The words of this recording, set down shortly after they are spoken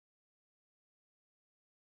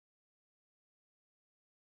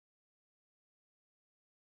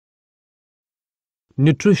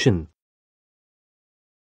Nutrition.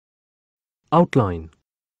 Outline.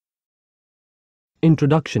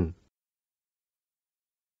 Introduction.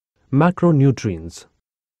 Macronutrients.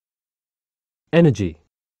 Energy.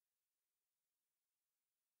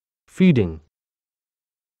 Feeding.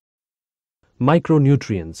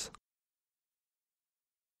 Micronutrients.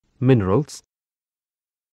 Minerals.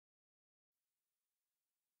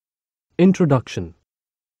 Introduction.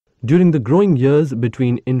 During the growing years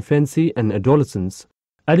between infancy and adolescence,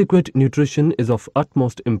 adequate nutrition is of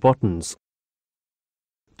utmost importance.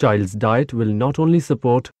 Child's diet will not only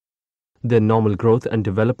support their normal growth and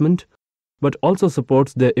development, but also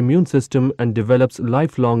supports their immune system and develops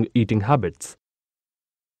lifelong eating habits.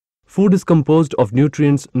 Food is composed of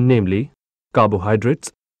nutrients, namely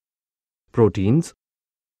carbohydrates, proteins,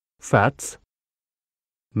 fats,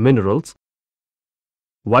 minerals,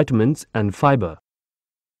 vitamins, and fiber.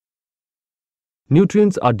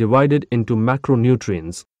 Nutrients are divided into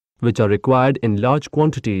macronutrients, which are required in large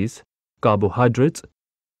quantities, carbohydrates,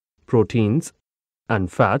 proteins,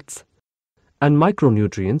 and fats, and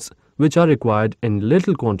micronutrients, which are required in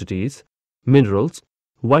little quantities, minerals,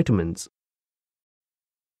 vitamins.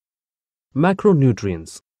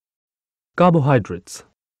 Macronutrients. Carbohydrates.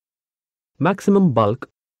 Maximum bulk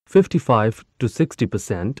 55 to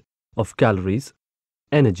 60% of calories,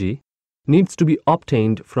 energy, needs to be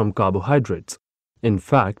obtained from carbohydrates. In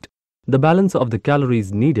fact, the balance of the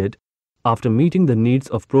calories needed after meeting the needs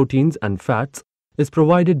of proteins and fats is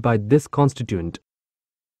provided by this constituent.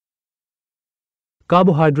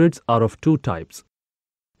 Carbohydrates are of two types: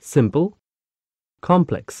 simple,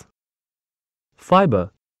 complex.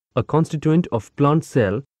 Fiber, a constituent of plant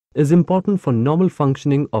cell, is important for normal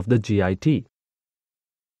functioning of the GIT.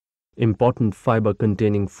 Important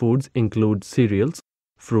fiber-containing foods include cereals,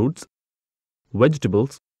 fruits,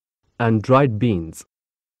 vegetables, and dried beans.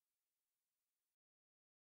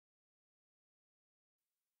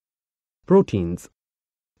 Proteins.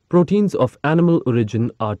 Proteins of animal origin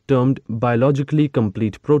are termed biologically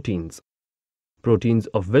complete proteins. Proteins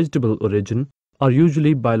of vegetable origin are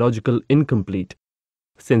usually biological incomplete,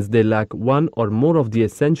 since they lack one or more of the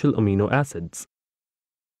essential amino acids.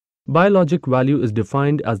 Biologic value is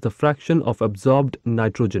defined as the fraction of absorbed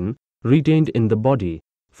nitrogen retained in the body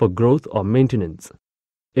for growth or maintenance.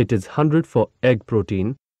 It is 100 for egg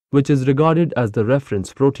protein, which is regarded as the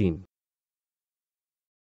reference protein.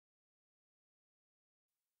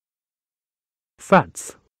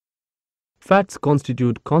 Fats. Fats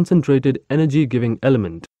constitute concentrated energy-giving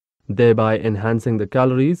element, thereby enhancing the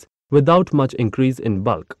calories without much increase in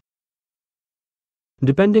bulk.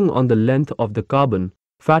 Depending on the length of the carbon,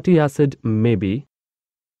 fatty acid may be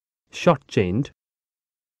short-chained,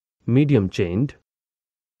 medium-chained,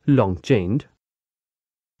 long-chained.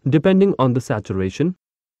 Depending on the saturation,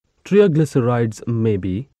 triglycerides may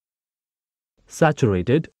be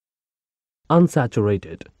saturated,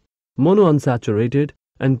 unsaturated, monounsaturated,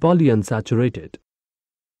 and polyunsaturated.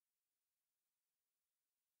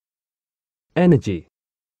 Energy.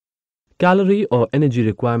 Calorie or energy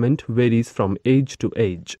requirement varies from age to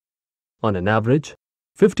age. On an average,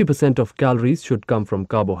 50% of calories should come from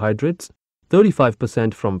carbohydrates,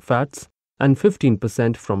 35% from fats, and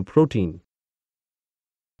 15% from protein.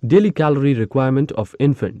 Daily calorie requirement of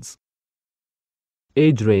infants.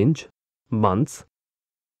 Age range, months.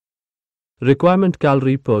 Requirement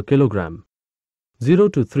calorie per kilogram. 0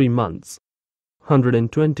 to 3 months,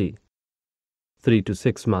 120. 3 to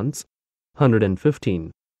 6 months, 115.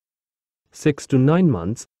 6 to 9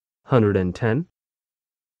 months, 110.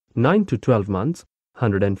 9 to 12 months,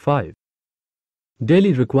 105.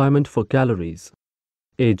 Daily requirement for calories.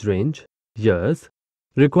 Age range, years.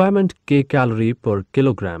 Requirement kcal per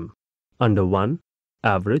kilogram. Under 1,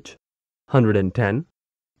 average, 110,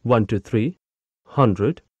 1 to 3,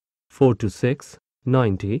 100, 4 to 6,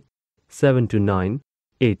 90, 7 to 9,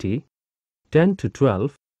 80, 10 to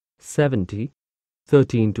 12, 70,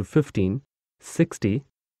 13 to 15, 60,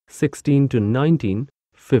 16 to 19,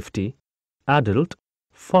 50, adult,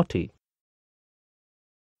 40.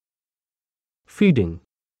 Feeding.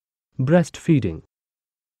 Breastfeeding.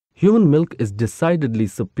 Human milk is decidedly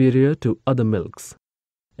superior to other milks.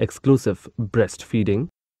 Exclusive breastfeeding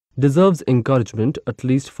deserves encouragement at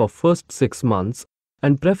least for first 6 months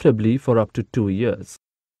and preferably for up to 2 years.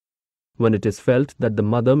 When it is felt that the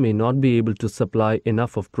mother may not be able to supply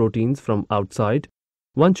enough of proteins from outside,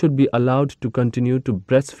 one should be allowed to continue to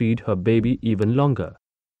breastfeed her baby even longer.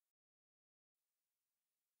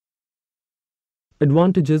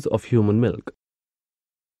 Advantages of human milk.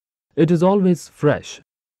 It is always fresh,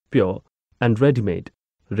 pure, and ready-made,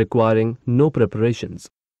 requiring no preparations.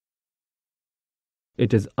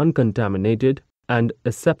 It is uncontaminated and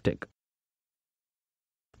aseptic.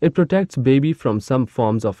 It protects baby from some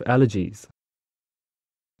forms of allergies.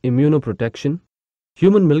 Immunoprotection.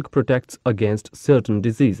 Human milk protects against certain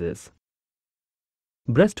diseases.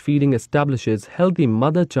 Breastfeeding establishes healthy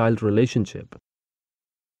mother-child relationship.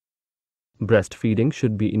 Breastfeeding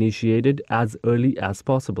should be initiated as early as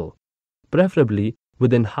possible, preferably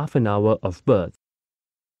within half an hour of birth.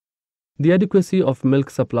 The adequacy of milk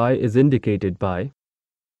supply is indicated by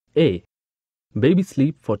A. Baby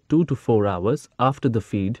sleep for 2 to 4 hours after the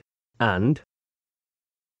feed, and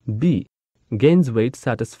B. Gains weight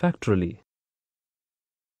satisfactorily.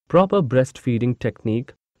 Proper breastfeeding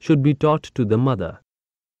technique should be taught to the mother.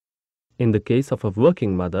 In the case of a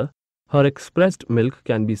working mother, her expressed milk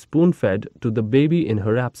can be spoon-fed to the baby in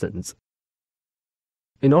her absence.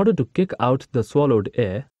 In order to kick out the swallowed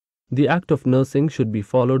air, the act of nursing should be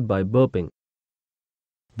followed by burping.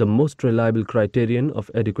 The most reliable criterion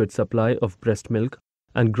of adequate supply of breast milk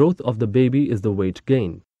and growth of the baby is the weight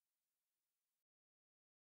gain.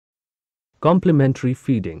 Complementary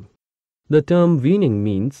feeding. The term weaning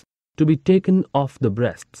means to be taken off the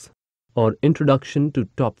breasts, or introduction to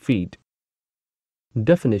top feed.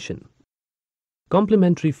 Definition.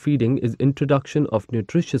 Complementary feeding is introduction of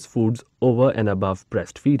nutritious foods over and above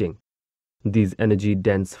breastfeeding. These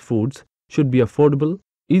energy-dense foods should be affordable,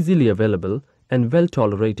 easily available, and well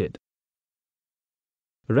tolerated.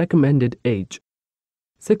 Recommended age.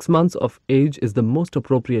 6 months of age is the most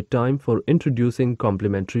appropriate time for introducing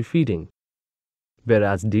complementary feeding,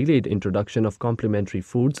 whereas delayed introduction of complementary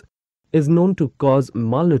foods is known to cause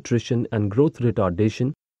malnutrition and growth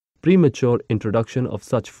retardation. Premature introduction of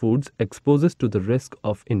such foods exposes to the risk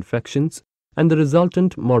of infections and the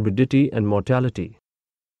resultant morbidity and mortality.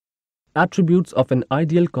 Attributes of an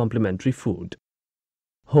ideal complementary food: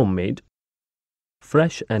 homemade,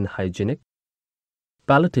 fresh and hygienic,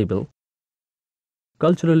 palatable,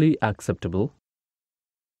 culturally acceptable,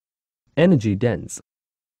 energy dense.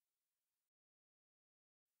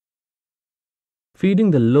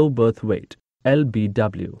 Feeding the low birth weight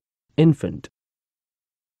 (LBW) infant.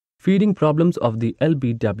 Feeding problems of the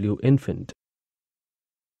LBW infant: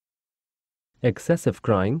 excessive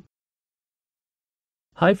crying,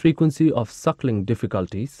 high frequency of suckling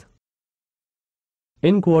difficulties,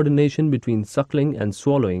 incoordination between suckling and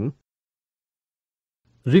swallowing,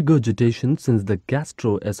 regurgitation since the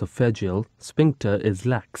gastroesophageal sphincter is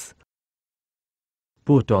lax,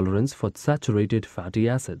 poor tolerance for saturated fatty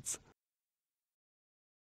acids.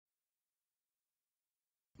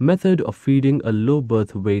 Method of feeding a low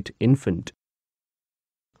birth weight infant: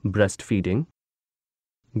 breastfeeding,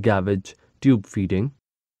 gavage tube feeding,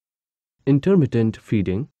 intermittent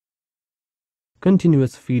feeding,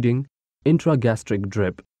 continuous feeding, intragastric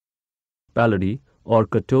drip, palady or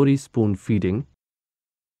katori spoon feeding,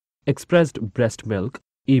 expressed breast milk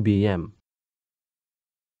 (EBM).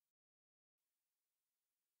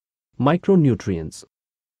 Micronutrients,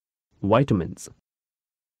 vitamins.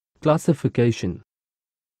 Classification: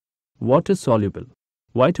 water-soluble,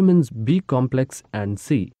 vitamins B complex and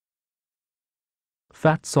C.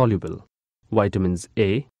 Fat-soluble, vitamins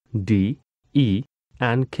A, D, E,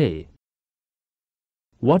 and K.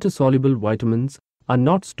 Water-soluble vitamins are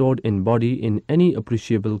not stored in body in any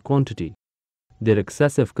appreciable quantity. Their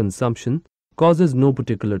excessive consumption causes no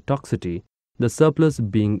particular toxicity, the surplus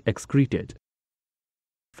being excreted.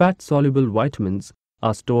 Fat-soluble vitamins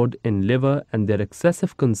are stored in liver and their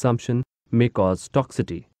excessive consumption may cause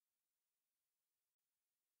toxicity.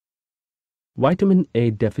 Vitamin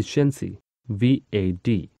A deficiency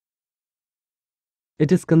 (VAD).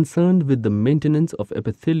 It is concerned with the maintenance of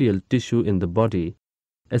epithelial tissue in the body,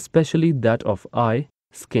 especially that of eye,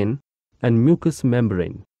 skin, and mucous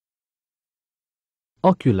membrane.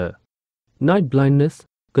 Ocular: night blindness,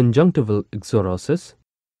 conjunctival ixorosis,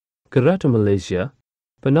 keratomalacia,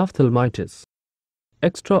 panophthalmitis.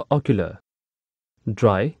 Extraocular: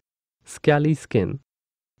 dry, scaly skin,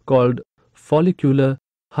 called follicular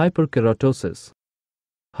hyperkeratosis,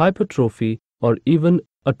 hypertrophy, or even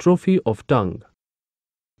atrophy of tongue.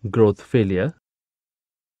 Growth failure.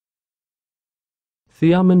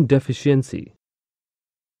 Thiamine deficiency.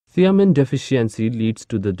 Thiamine deficiency leads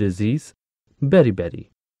to the disease beriberi.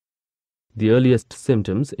 The earliest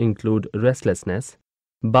symptoms include restlessness,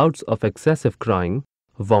 bouts of excessive crying,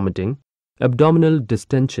 vomiting, abdominal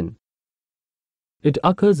distension. It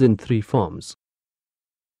occurs in 3 forms: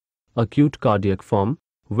 acute cardiac form,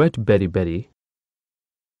 wet beriberi;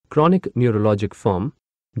 chronic neurologic form,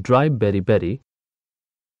 dry beriberi;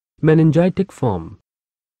 meningitic form.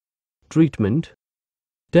 Treatment: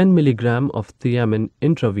 10 mg of thiamine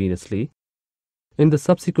intravenously. In the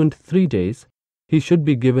subsequent 3 days, he should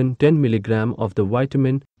be given 10 mg of the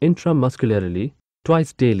vitamin intramuscularly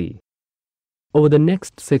twice daily. Over the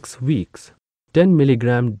next 6 weeks, 10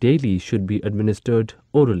 mg daily should be administered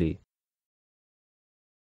orally.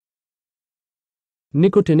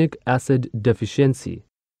 Nicotinic acid deficiency,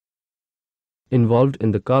 involved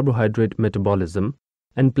in the carbohydrate metabolism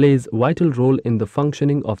and plays vital role in the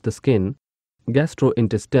functioning of the skin,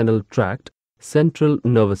 gastrointestinal tract, central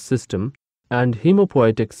nervous system, and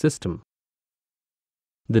hemopoietic system.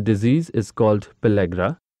 The disease is called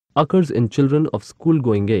pellagra, occurs in children of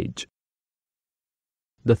school-going age.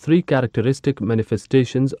 The 3 characteristic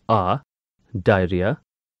manifestations are diarrhea,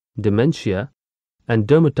 dementia, and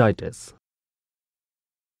dermatitis.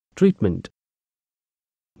 Treatment: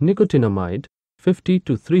 nicotinamide 50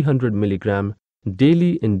 to 300 mg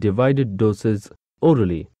daily in divided doses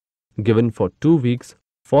orally, given for 2 weeks,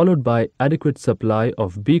 followed by adequate supply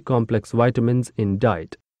of B-complex vitamins in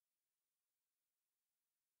diet.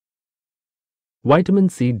 Vitamin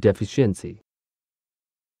C deficiency.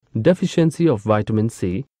 Deficiency of vitamin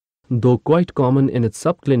C, though quite common in its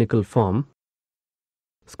subclinical form,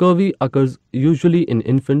 scurvy occurs usually in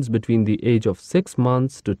infants between the age of 6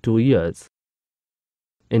 months to 2 years.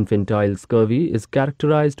 Infantile scurvy is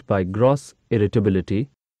characterized by gross irritability,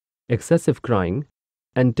 excessive crying,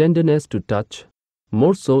 and tenderness to touch,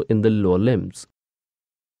 more so in the lower limbs.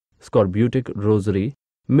 Scorbutic rosary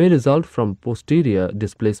may result from posterior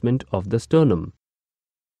displacement of the sternum.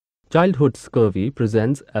 Childhood scurvy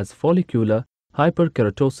presents as follicular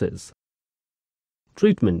hyperkeratosis.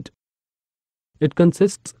 Treatment: it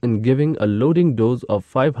consists in giving a loading dose of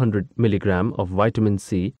 500 mg of vitamin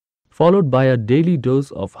C, followed by a daily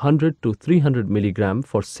dose of 100 to 300 mg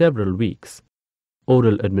for several weeks.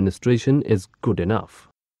 Oral administration is good enough.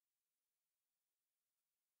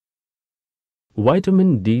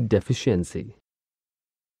 Vitamin D deficiency.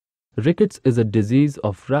 Rickets is a disease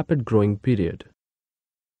of rapid growing period.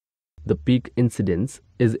 The peak incidence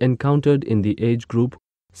is encountered in the age group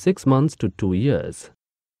 6 months to 2 years.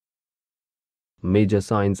 Major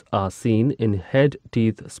signs are seen in head,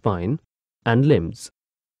 teeth, spine, and limbs.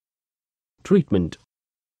 Treatment: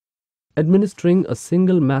 administering a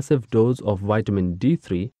single massive dose of vitamin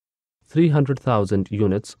D3, 300,000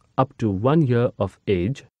 units up to 1 year of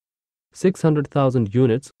age, 600,000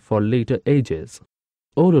 units for later ages,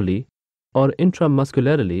 orally or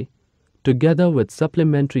intramuscularly, together with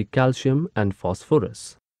supplementary calcium and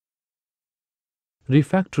phosphorus.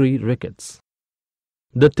 Refractory rickets.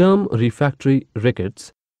 The term refractory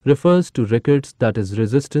rickets refers to rickets that is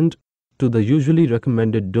resistant to the usually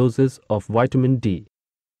recommended doses of vitamin D.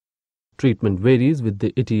 Treatment varies with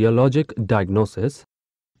the etiologic diagnosis.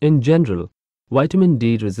 In general, vitamin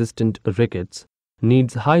D-resistant rickets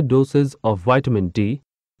needs high doses of vitamin D,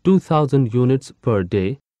 2000 units per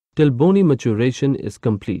day, till bony maturation is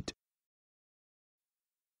complete.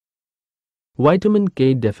 Vitamin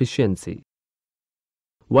K deficiency.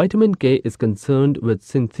 Vitamin K is concerned with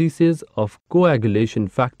synthesis of coagulation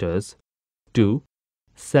factors 2,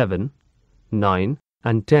 7, 9,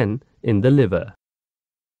 and 10 in the liver.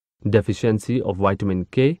 Deficiency of vitamin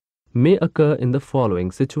K may occur in the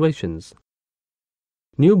following situations: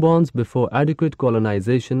 newborns before adequate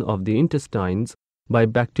colonization of the intestines by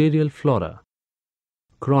bacterial flora,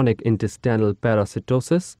 chronic intestinal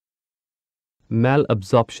parasitosis,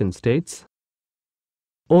 malabsorption states,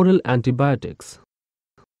 oral antibiotics.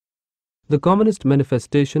 The commonest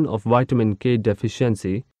manifestation of vitamin K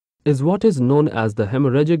deficiency is what is known as the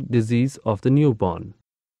hemorrhagic disease of the newborn.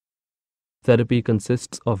 Therapy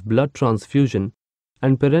consists of blood transfusion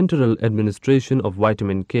and parenteral administration of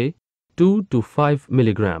vitamin K, 2 to 5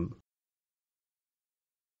 mg.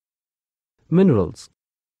 Minerals.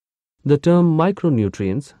 The term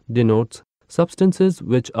micronutrients denotes substances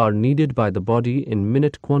which are needed by the body in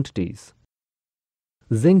minute quantities.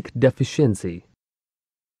 Zinc deficiency.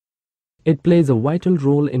 It plays a vital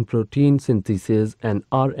role in protein synthesis and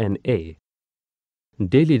RNA.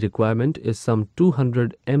 Daily requirement is some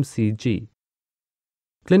 200 mcg.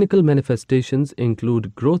 Clinical manifestations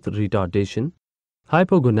include growth retardation,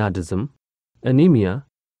 hypogonadism, anemia,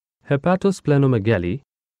 hepatosplenomegaly,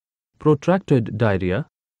 protracted diarrhea,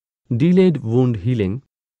 delayed wound healing,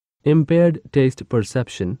 impaired taste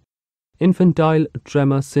perception, infantile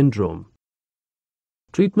tremor syndrome.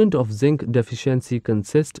 Treatment of zinc deficiency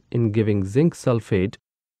consists in giving zinc sulfate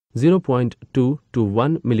 0.2 to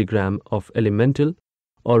 1 mg of elemental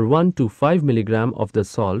or 1 to 5 mg of the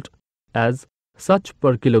salt as such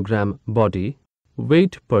per kilogram body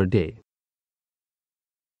weight per day.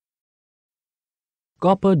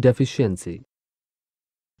 Copper deficiency.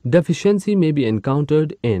 Deficiency may be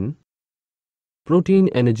encountered in protein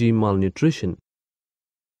energy malnutrition,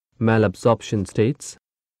 malabsorption states,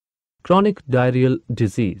 chronic diarrheal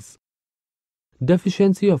disease.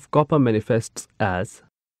 Deficiency of copper manifests as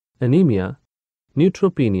anemia,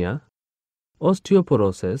 neutropenia,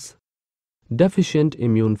 osteoporosis, deficient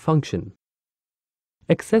immune function.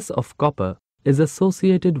 Excess of copper is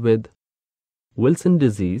associated with Wilson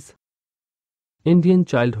disease, Indian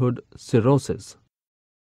childhood cirrhosis.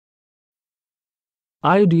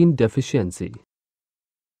 Iodine deficiency.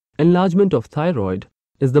 Enlargement of thyroid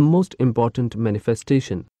is the most important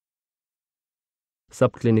manifestation.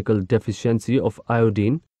 Subclinical deficiency of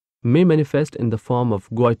iodine may manifest in the form of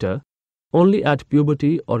goiter only at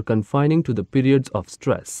puberty or confining to the periods of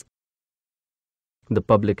stress. The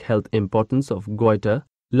public health importance of goiter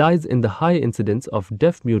lies in the high incidence of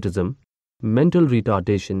deaf mutism, mental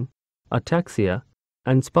retardation, ataxia,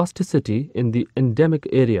 and spasticity in the endemic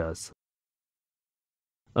areas.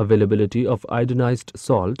 Availability of iodinized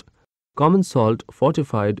salt, common salt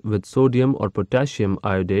fortified with sodium or potassium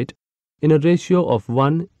iodate in a ratio of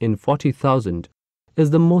 1 in 40,000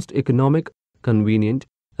 is the most economic, convenient,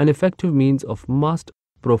 and effective means of mass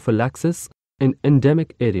prophylaxis in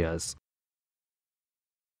endemic areas.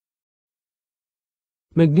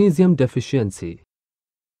 Magnesium deficiency.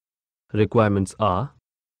 Requirements are: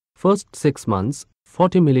 first 6 months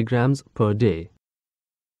 40 mg per day,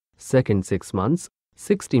 second 6 months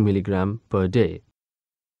 60 mg per day,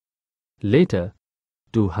 later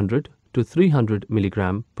 200 to 300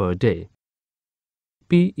 mg per day.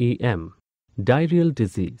 PEM, diarrheal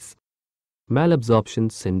disease,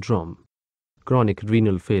 malabsorption syndrome, chronic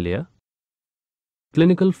renal failure.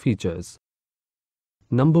 Clinical features: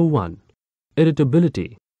 number 1,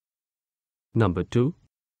 irritability. Number 2,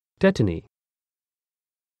 tetany.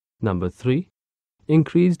 Number 3,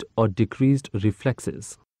 increased or decreased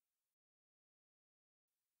reflexes.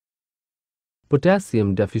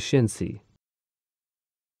 Potassium deficiency.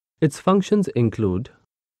 Its functions include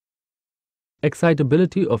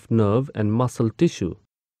excitability of nerve and muscle tissue,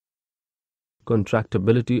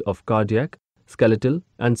 contractibility of cardiac, skeletal,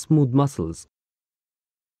 and smooth muscles,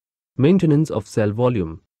 maintenance of cell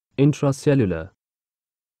volume, intracellular.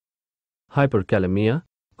 Hyperkalemia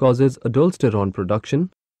causes aldosterone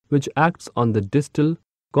production, which acts on the distal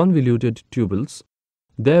convoluted tubules,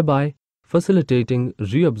 thereby facilitating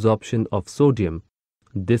reabsorption of sodium.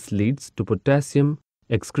 This leads to potassium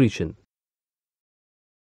excretion.